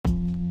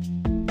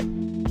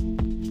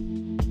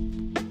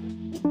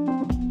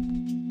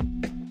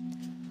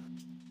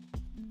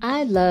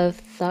I love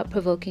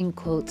thought-provoking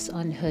quotes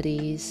on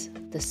hoodies,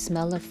 the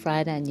smell of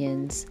fried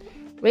onions,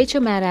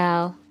 Rachel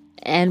Maddow,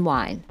 and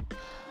wine.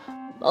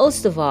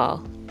 Most of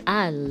all,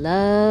 I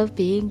love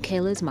being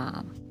Kayla's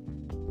mom.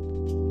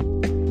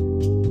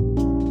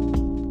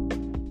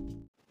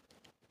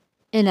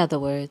 In other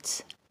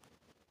words,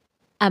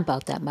 I'm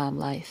about that mom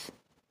life.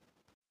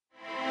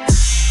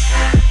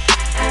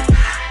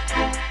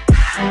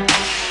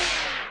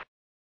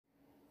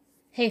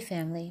 Hey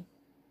family,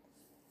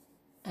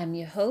 I'm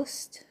your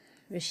host,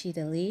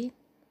 Rashida Lee,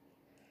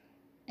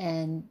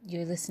 and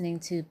you're listening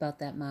to About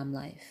That Mom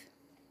Life.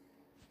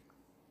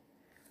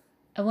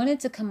 I wanted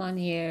to come on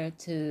here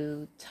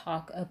to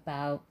talk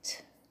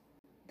about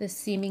the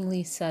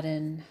seemingly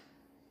sudden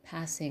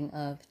passing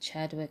of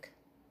Chadwick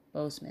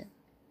Boseman.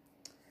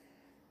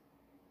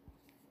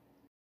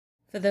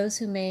 For those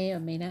who may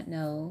or may not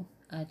know,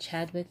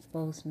 Chadwick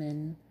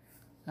Boseman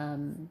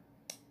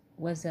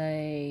was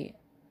a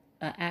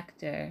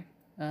actor,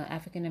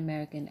 African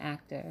American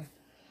actor,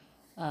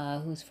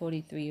 who's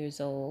 43 years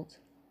old,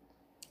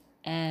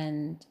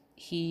 and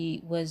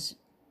he was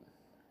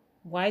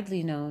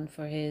widely known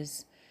for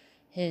his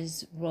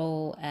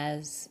role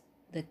as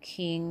the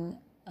King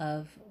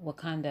of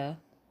Wakanda,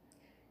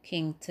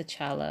 King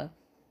T'Challa,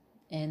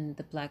 in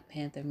the Black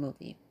Panther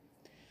movie.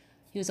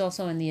 He was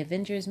also in the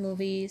Avengers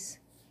movies.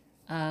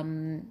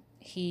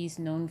 He's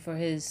known for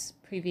his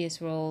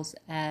previous roles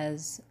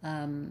as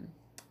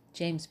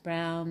James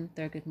Brown,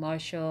 Thurgood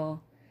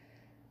Marshall,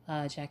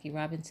 Jackie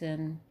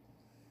Robinson.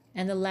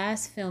 And the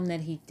last film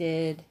that he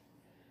did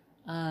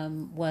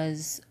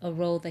was a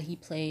role that he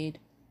played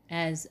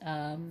as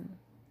a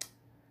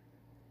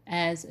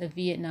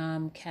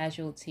Vietnam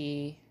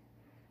casualty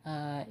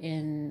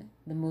in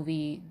the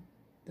movie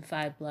The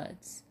Five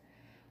Bloods,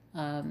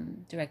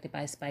 directed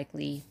by Spike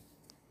Lee.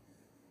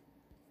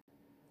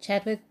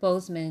 Chadwick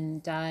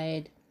Boseman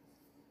died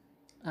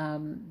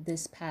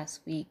this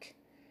past week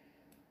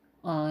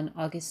on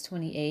August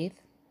 28th.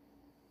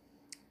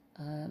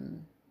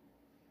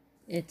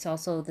 It's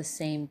also the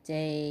same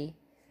day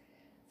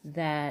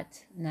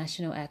that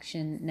National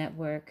Action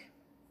Network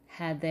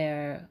had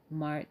their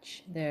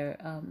march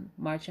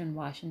on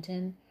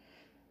Washington,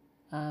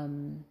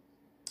 in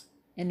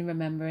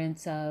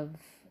remembrance of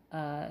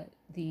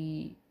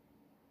the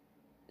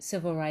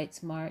Civil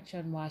Rights March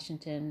on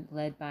Washington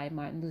led by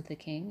Martin Luther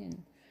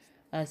King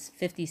and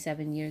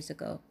 57 years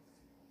ago.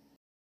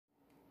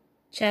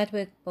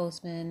 Chadwick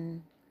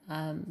Boseman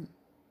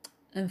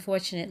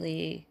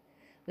unfortunately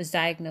was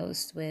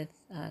diagnosed with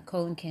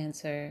colon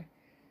cancer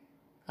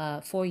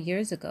 4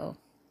 years ago,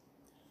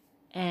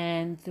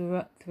 and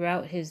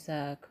throughout his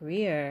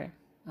career,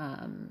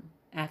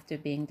 after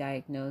being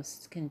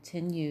diagnosed,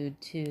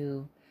 continued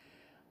to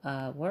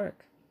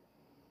work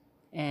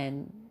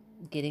and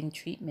getting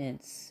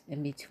treatments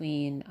in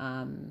between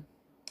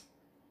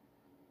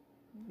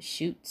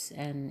shoots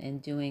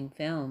and doing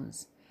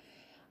films.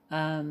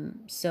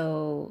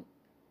 So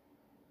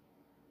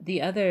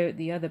the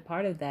other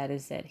part of that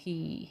is that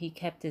he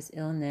kept his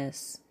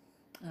illness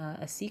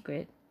a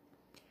secret.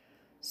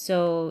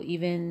 So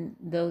even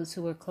those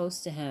who were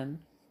close to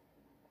him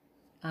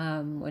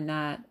were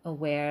not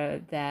aware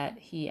that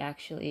he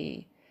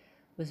actually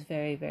was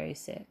very, very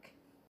sick.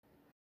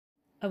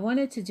 I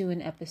wanted to do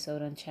an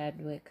episode on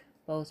Chadwick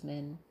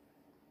Boseman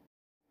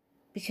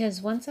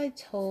because once I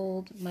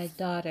told my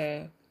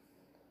daughter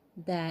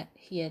that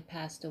he had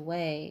passed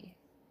away,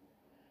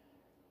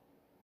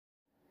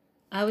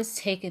 I was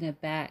taken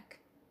aback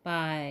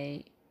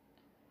by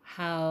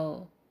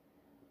how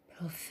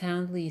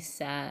profoundly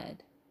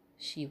sad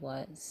she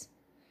was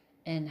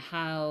and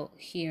how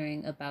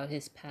hearing about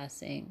his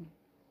passing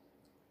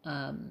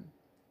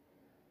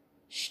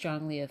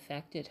strongly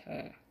affected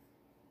her.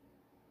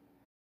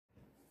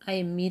 I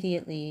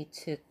immediately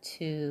took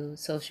to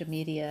social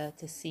media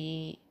to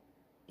see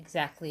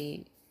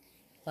exactly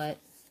what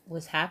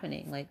was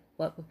happening, like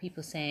what were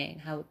people saying,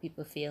 how were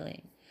people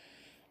feeling,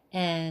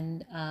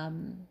 and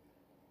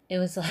it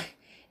was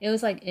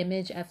like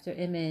image after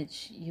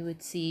image. You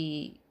would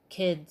see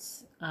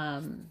kids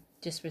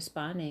just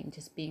responding,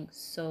 just being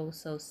so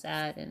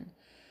sad and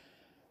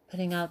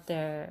putting out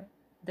their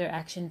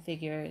action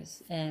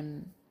figures.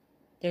 And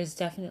there's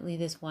definitely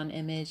this one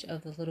image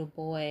of the little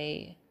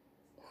boy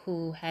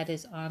who had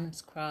his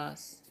arms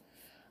crossed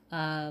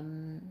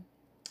in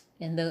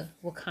the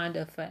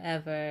Wakanda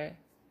Forever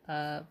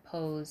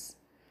pose,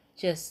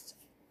 just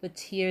with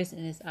tears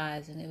in his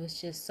eyes, and it was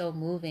just so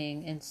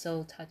moving and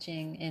so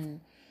touching. And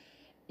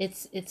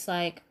it's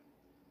like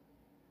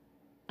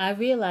I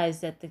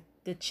realized that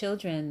the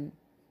children,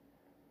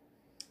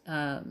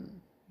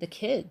 the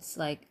kids,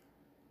 like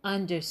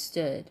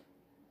understood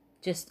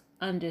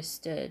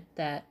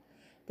that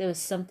there was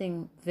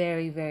something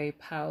very, very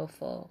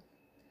powerful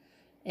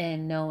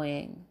in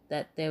knowing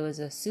that there was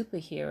a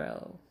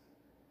superhero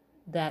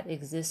that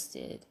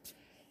existed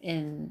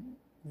in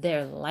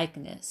their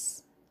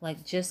likeness.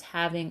 Like just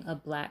having a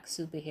Black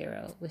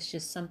superhero was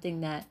just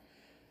something that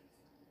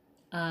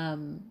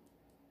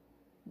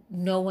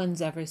no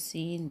one's ever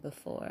seen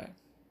before.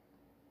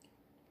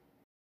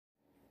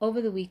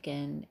 over the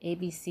weekend,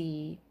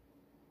 ABC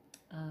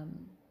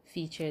um,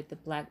 featured the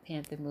Black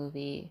Panther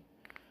movie.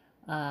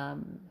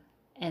 Um,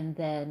 and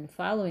then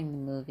following the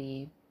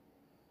movie,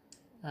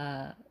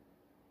 uh,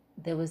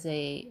 there was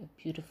a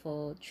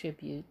beautiful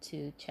tribute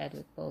to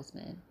Chadwick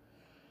Boseman.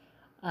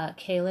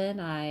 Kayla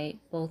and I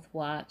both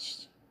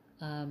watched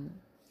um,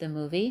 the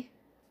movie,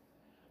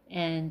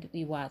 and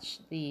we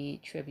watched the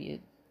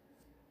tribute.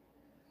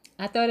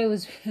 I thought it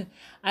was,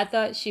 I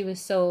thought she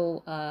was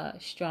so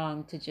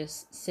strong to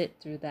just sit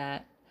through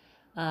that.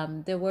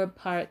 There were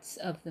parts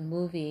of the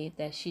movie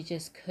that she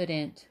just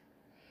couldn't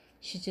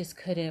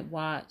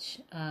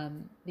watch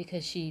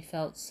because she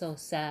felt so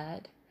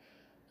sad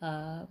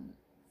um,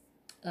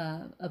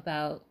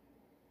 about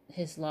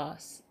his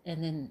loss,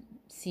 and then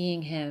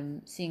seeing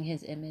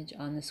his image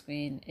on the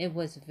screen, it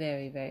was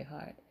very, very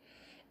hard.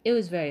 It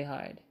was very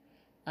hard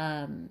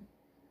um,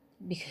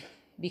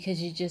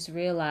 because you just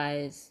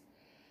realize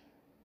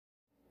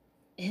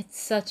it's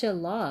such a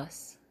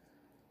loss.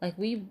 Like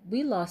we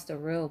lost a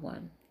real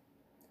one,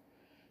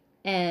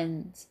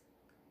 and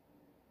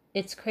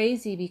it's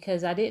crazy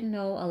because I didn't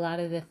know a lot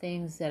of the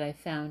things that I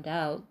found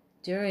out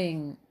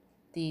during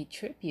the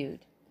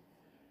tribute.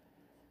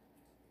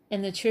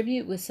 And the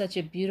tribute was such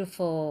a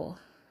beautiful,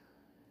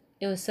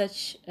 it was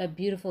such a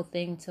beautiful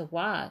thing to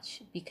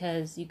watch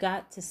because you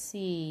got to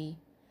see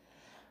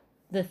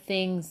the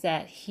things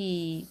that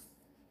he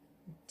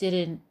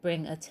didn't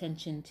bring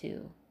attention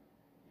to.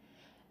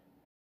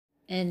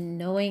 And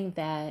knowing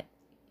that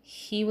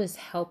he was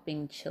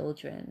helping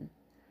children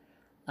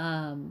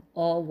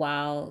all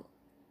while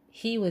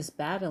he was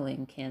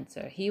battling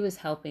cancer. He was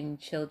helping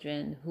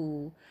children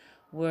who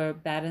were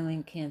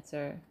battling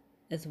cancer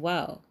as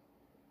well.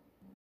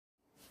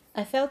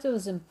 I felt it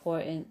was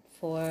important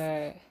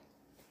for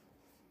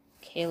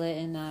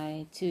Kayla and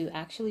I to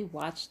actually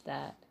watch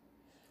that,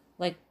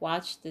 like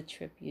watch the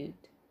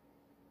tribute,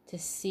 to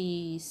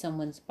see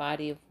someone's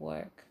body of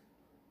work,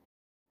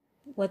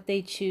 what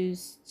they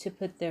choose to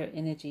put their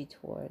energy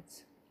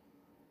towards.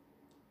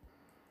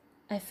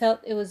 I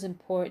felt it was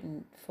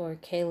important for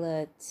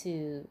Kayla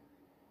to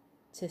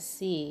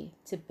see,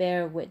 to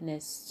bear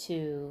witness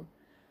to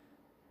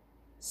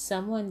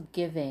someone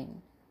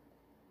giving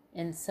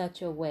in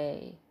such a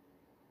way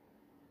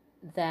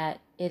that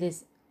it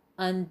is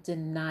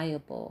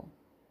undeniable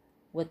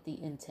what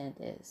the intent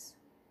is.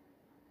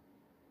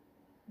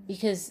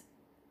 Because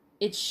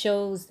it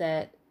shows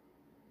that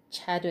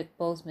Chadwick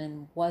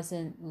Boseman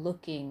wasn't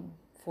looking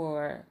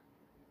for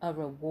a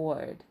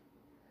reward,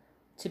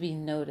 to be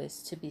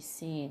noticed, to be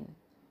seen.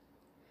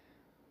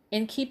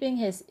 In keeping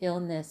his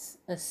illness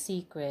a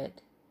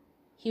secret,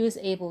 he was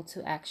able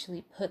to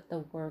actually put the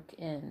work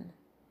in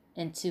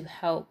and to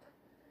help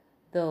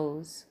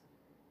those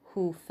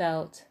who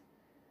felt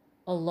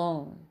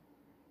alone,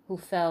 who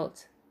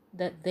felt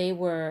that they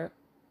were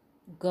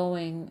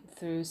going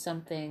through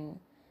something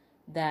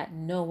that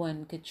no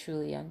one could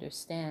truly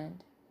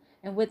understand.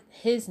 And with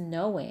his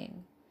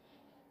knowing,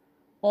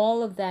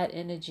 all of that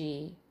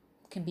energy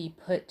can be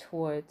put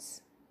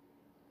towards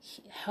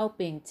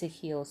helping to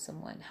heal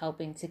someone,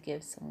 helping to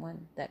give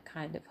someone that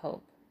kind of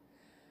hope.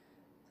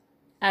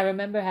 I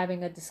remember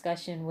having a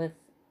discussion with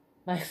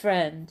my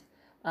friend.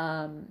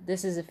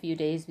 This is a few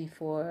days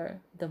before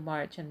the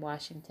march in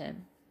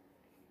Washington.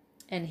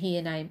 And he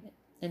and I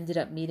ended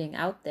up meeting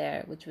out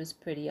there, which was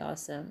pretty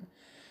awesome.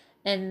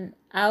 And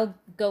I'll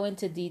go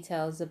into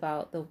details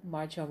about the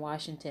March on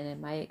Washington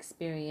and my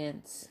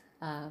experience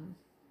in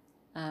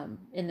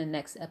the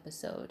next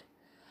episode.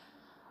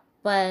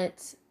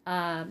 But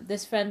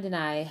this friend and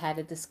I had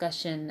a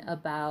discussion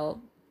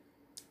about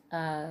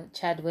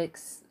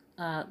Chadwick's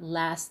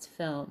last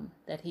film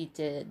that he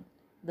did,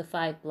 The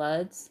Five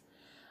Bloods,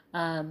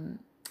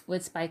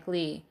 with Spike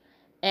Lee.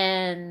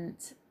 And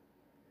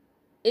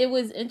it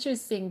was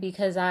interesting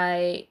because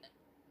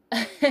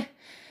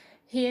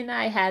he and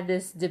I had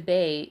this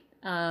debate,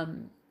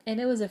 and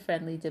it was a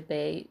friendly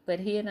debate,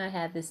 but he and I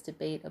had this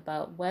debate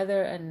about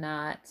whether or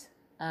not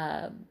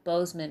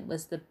Boseman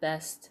was the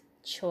best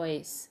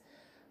choice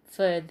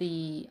for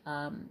the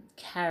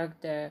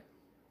character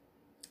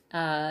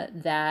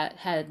that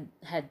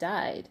had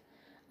died.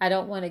 I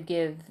don't want to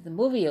give the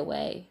movie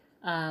away,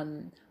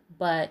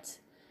 but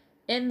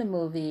in the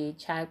movie,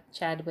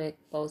 Chadwick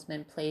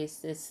Boseman plays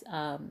this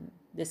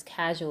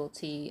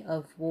casualty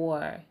of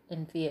war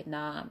in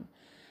Vietnam,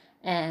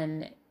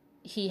 and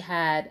he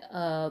had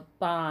a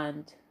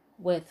bond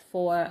with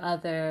four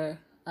other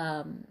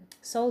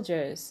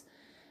soldiers,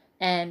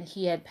 and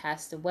he had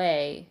passed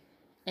away.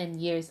 And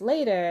years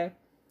later,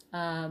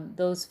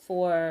 those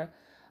four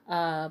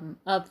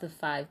of the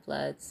Five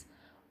Bloods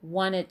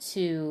wanted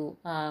to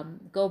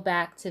go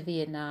back to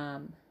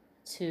Vietnam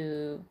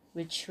to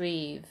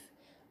retrieve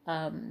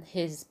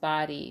his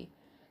body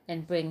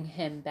and bring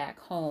him back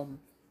home.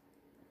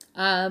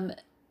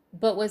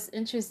 But what's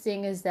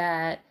interesting is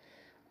that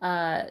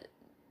uh,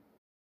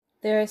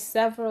 there are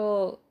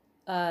several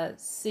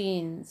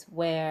scenes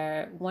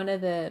where one of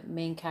the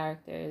main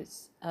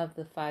characters of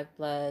the Five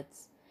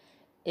Bloods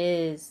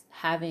is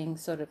having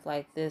sort of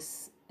like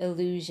this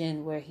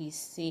illusion where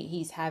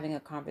he's having a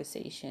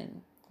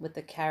conversation with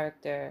the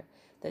character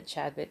that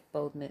Chadwick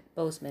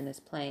Boseman is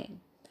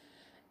playing.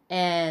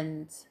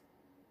 And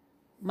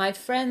my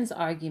friend's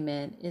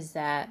argument is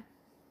that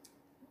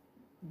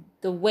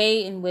the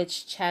way in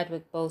which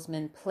Chadwick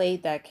Boseman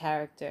played that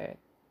character,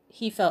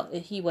 he felt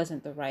that he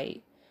wasn't the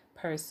right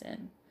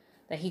person,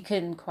 that he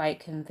couldn't quite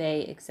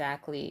convey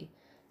exactly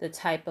the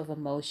type of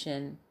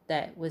emotion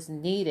that was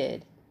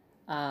needed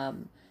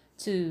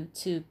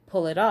to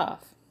pull it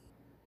off.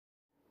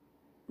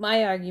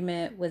 My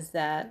argument was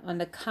that, on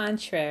the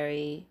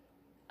contrary,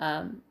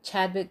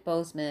 Chadwick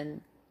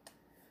Boseman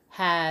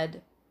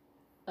had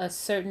a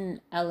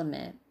certain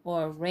element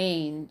or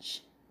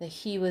range that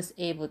he was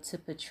able to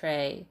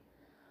portray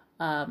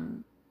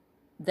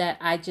that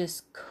I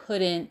just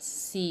couldn't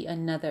see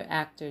another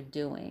actor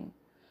doing.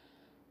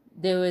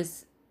 There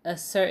was a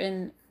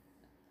certain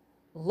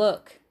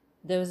look.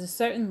 There was a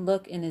certain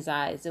look in his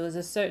eyes. There was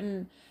a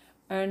certain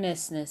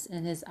earnestness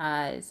in his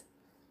eyes,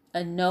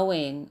 a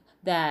knowing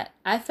that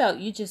I felt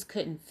you just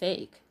couldn't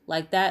fake.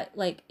 Like that,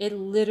 like it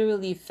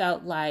literally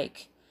felt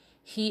like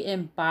he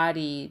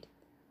embodied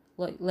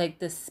like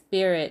the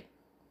spirit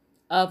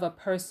of a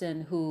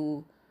person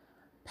who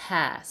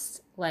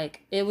passed.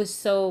 Like it was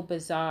so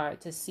bizarre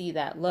to see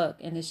that look,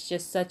 and it's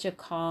just such a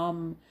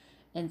calm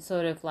and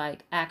sort of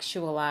like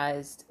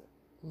actualized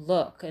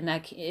look. And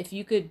if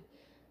you could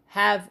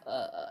have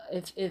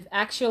if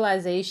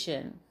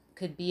actualization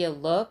could be a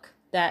look,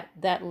 that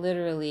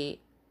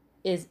literally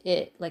is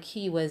it. Like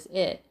he was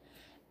it.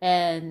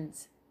 And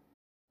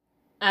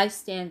I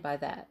stand by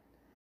that.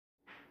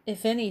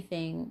 If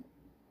anything,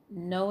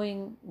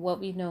 knowing what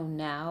we know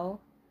now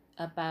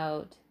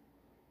about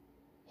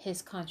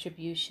his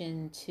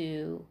contribution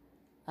to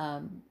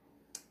um,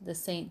 the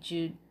St.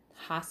 Jude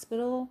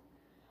Hospital,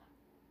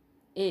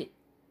 it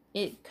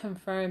it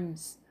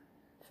confirms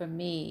for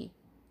me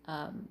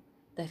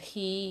that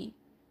he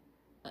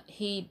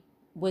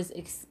was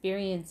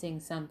experiencing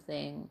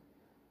something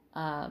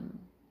um,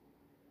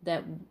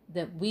 that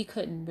we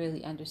couldn't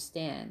really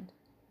understand,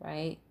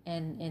 right?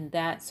 And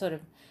that sort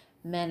of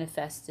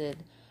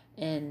manifested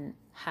in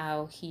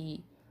how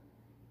he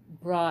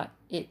brought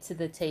it to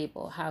the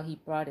table, how he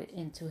brought it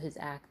into his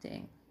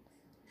acting.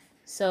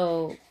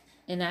 So,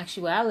 in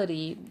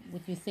actuality,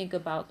 if you think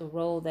about the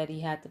role that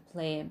he had to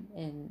play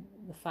in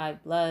The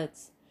Five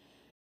Bloods,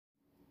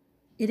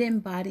 it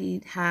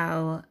embodied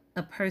how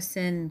a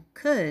person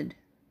could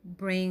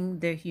bring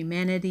their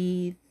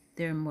humanity,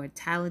 their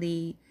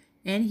mortality,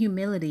 and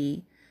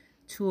humility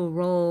to a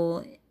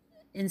role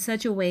in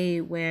such a way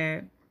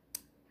where,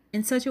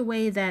 in such a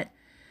way that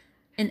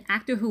an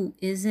actor who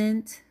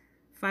isn't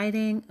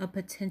fighting a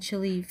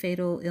potentially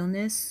fatal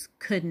illness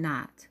could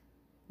not,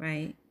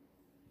 right?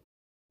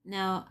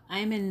 Now,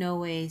 I'm in no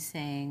way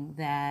saying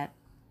that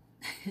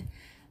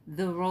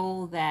the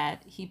role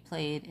that he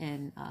played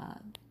in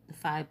The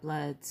Five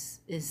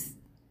Bloods is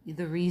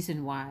the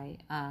reason why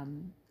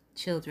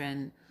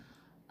children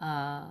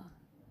uh,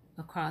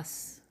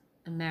 across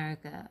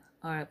America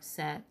are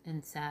upset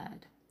and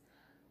sad.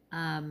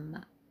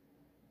 Um,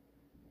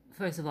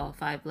 First of all,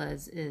 Five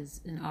Bloods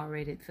is an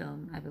R-rated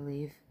film, I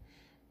believe,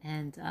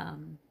 and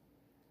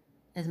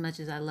as much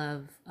as I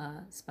love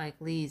Spike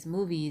Lee's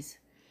movies,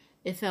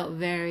 it felt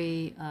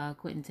very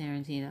Quentin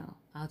Tarantino.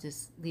 I'll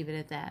just leave it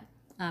at that.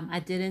 I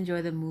did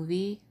enjoy the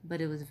movie,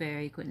 but it was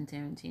very Quentin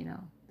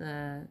Tarantino.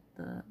 The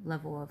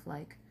level of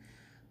like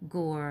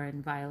gore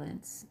and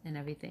violence and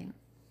everything.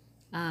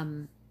 I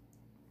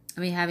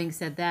mean, having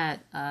said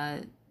that,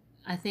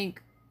 I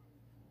think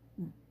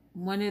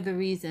one of the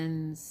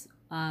reasons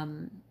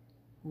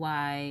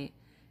why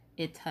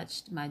it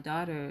touched my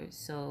daughter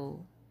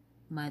so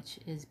much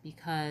is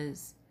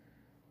because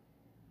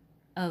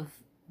of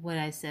what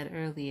I said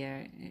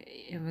earlier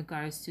in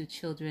regards to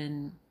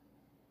children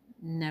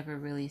never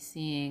really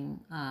seeing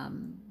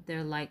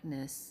their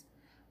likeness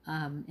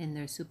in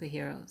their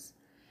superheroes.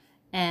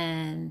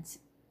 And,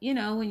 you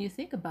know, when you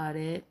think about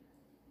it,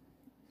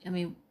 I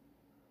mean,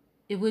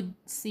 it would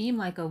seem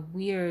like a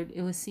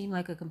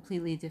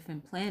completely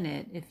different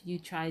planet if you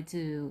tried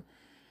to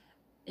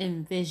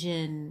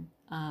envision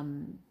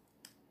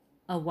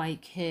a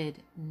white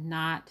kid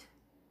not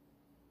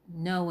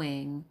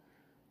knowing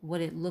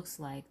what it looks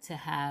like to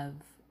have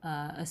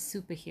a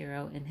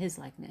superhero in his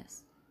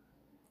likeness.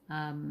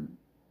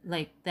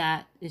 Like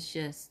that is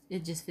just,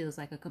 it just feels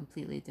like a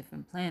completely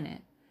different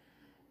planet.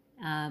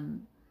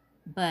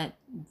 But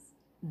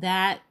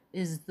that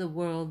is the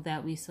world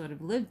that we sort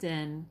of lived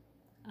in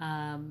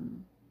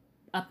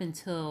up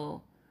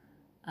until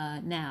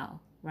now,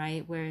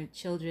 right? Where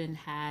children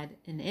had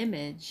an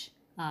image,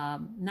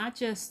 not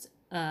just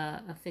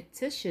a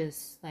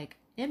fictitious like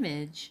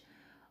image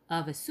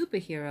of a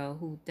superhero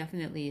who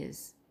definitely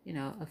is, you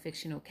know, a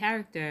fictional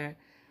character,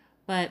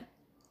 but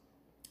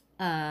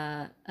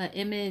an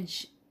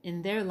image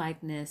in their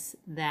likeness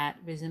that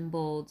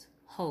resembled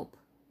hope.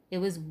 It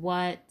was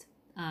what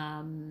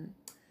King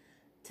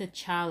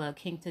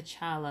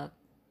T'Challa,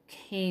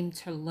 came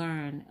to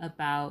learn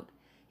about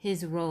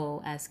his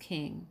role as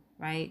king,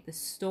 right? The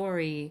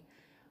story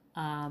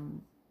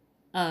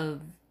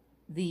of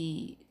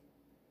the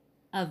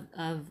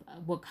of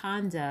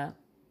Wakanda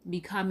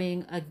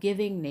becoming a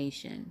giving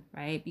nation,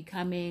 right?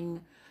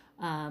 Becoming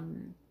a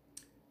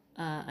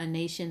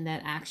nation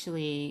that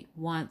actually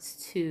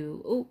wants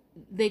to. Oh,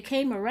 they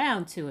came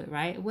around to it,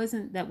 right?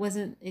 That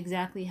wasn't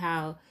exactly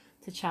how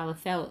T'Challa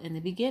felt in the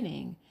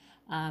beginning.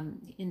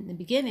 In the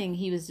beginning,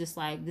 he was just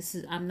like, "This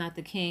is I'm not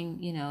the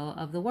king,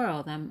 of the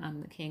world.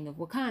 I'm the king of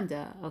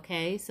Wakanda."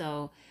 Okay,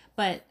 so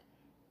but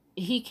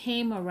he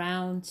came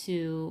around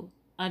to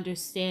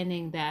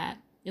understanding that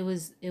it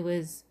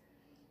was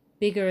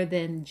bigger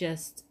than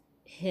just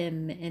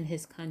him and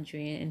his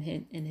country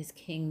and his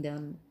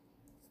kingdom,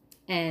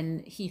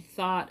 and he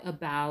thought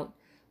about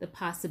the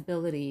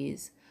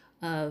possibilities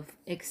of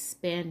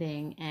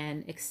expanding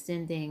and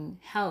extending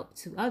help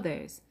to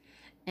others,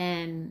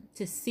 and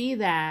to see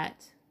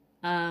that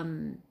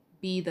um,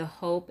 be the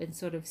hope and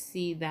sort of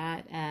see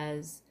that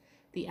as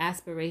the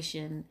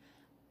aspiration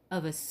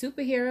of a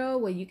superhero,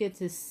 where you get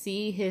to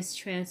see his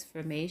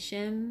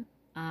transformation,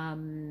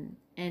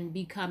 and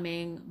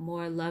becoming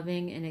more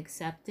loving and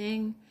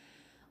accepting.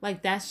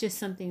 Like, that's just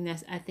something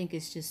that's, I think,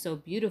 is just so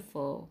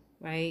beautiful,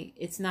 right?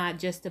 It's not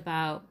just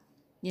about,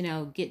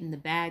 getting the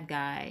bad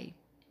guy.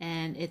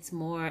 And it's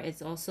more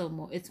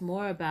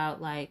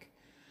about, like,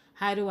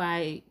 how do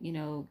I,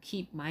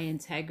 keep my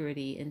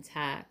integrity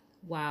intact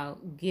while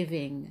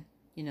giving,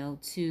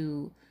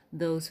 to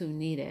those who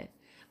need it.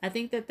 I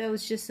think that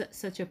was just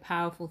such a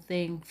powerful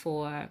thing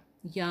for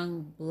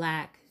young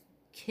Black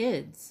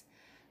kids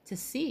to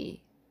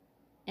see.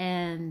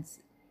 And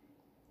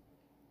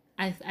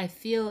I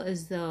feel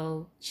as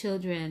though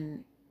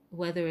children,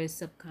 whether it's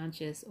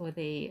subconscious or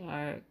they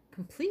are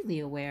completely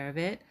aware of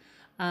it,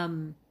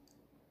 um,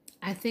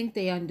 I think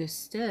they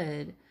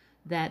understood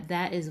that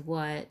that is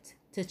what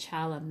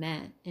T'Challa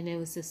meant, and it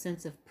was a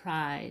sense of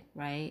pride,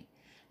 right?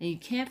 And you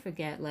can't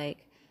forget,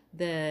 like,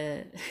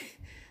 the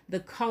the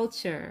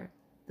culture,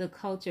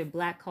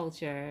 Black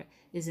culture,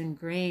 is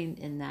ingrained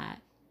in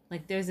that.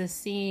 Like, there's a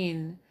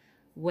scene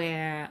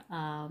where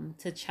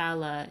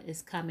T'Challa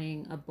is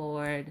coming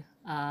aboard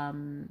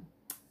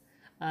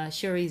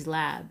Shuri's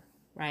lab,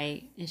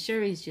 right? And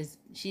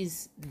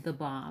she's the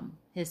bomb,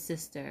 his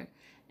sister.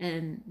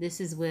 And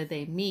this is where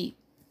they meet,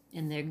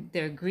 and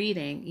they're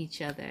greeting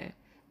each other.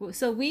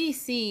 So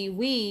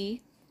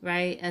we,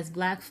 right, as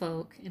Black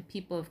folk and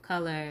people of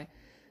color,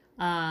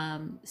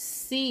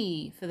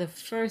 see for the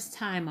first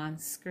time on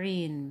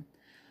screen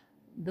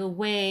the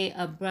way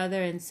a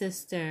brother and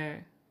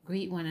sister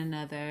greet one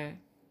another.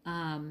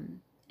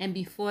 And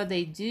before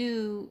they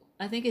do,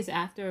 I think it's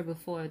after or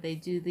before they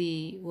do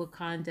the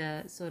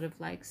Wakanda sort of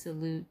like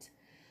salute,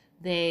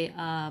 they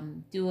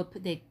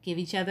they give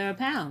each other a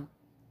pound.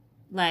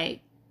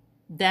 Like,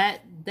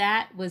 that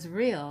was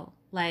real.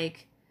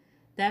 Like,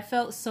 that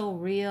felt so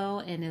real,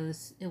 and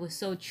it was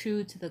so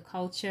true to the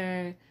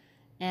culture,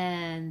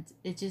 and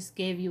it just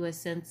gave you a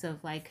sense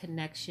of, like,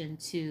 connection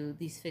to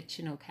these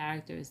fictional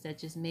characters that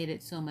just made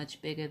it so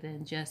much bigger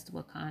than just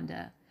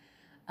Wakanda.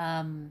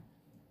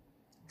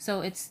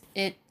 So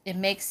it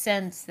makes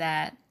sense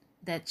that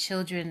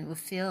children would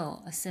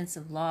feel a sense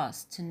of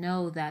loss to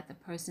know that the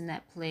person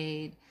that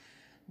played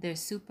their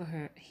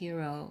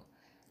superhero,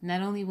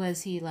 not only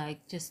was he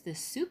like just this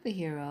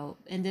superhero,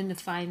 and then to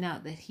find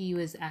out that he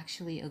was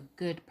actually a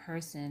good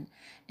person,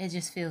 it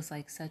just feels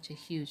like such a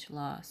huge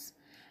loss.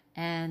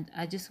 And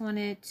I just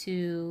wanted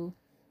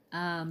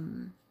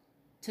I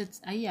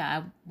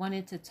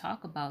wanted to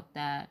talk about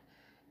that,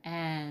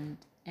 and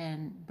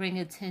bring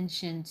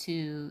attention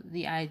to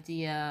the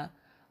idea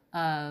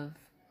of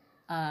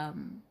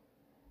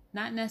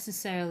not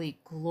necessarily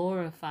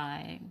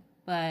glorifying,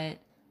 but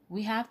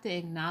we have to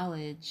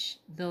acknowledge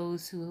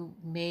those who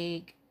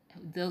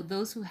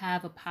those who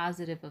have a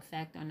positive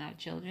effect on our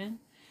children,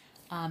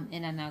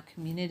 and on our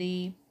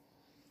community,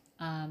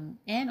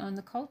 and on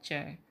the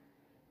culture.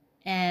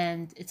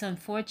 And it's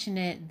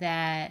unfortunate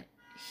that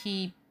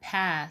he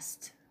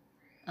passed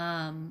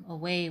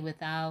away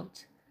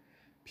without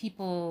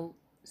people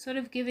sort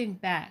of giving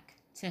back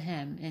to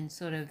him, and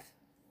sort of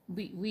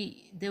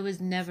we there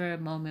was never a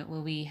moment where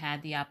we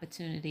had the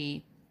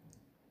opportunity,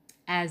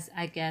 as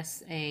I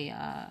guess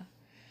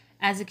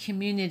as a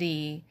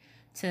community,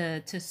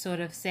 to sort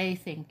of say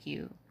thank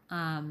you.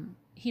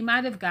 He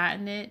might have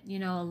gotten it,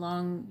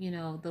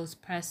 along, those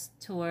press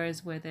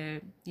tours where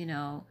they're,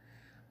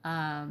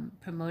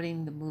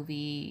 promoting the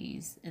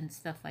movies and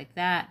stuff like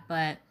that.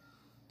 But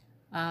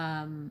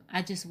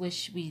I just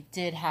wish we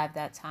did have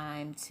that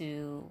time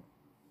to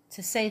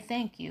say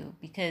thank you,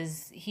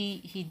 because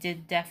he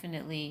did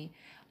definitely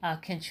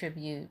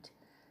contribute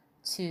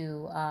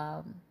to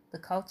the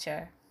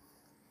culture.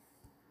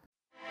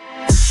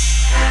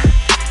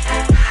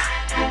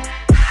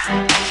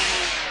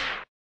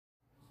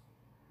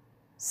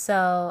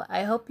 So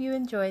I hope you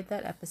enjoyed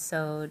that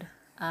episode.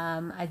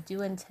 I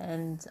do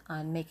intend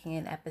on making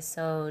an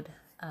episode,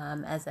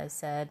 as I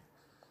said,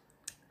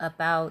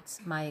 about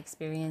my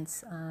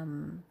experience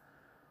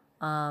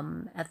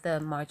at the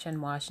March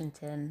on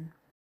Washington.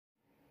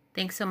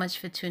 Thanks so much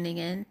for tuning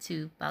in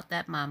to About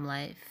That Mom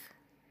Life.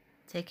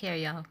 Take care,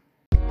 y'all.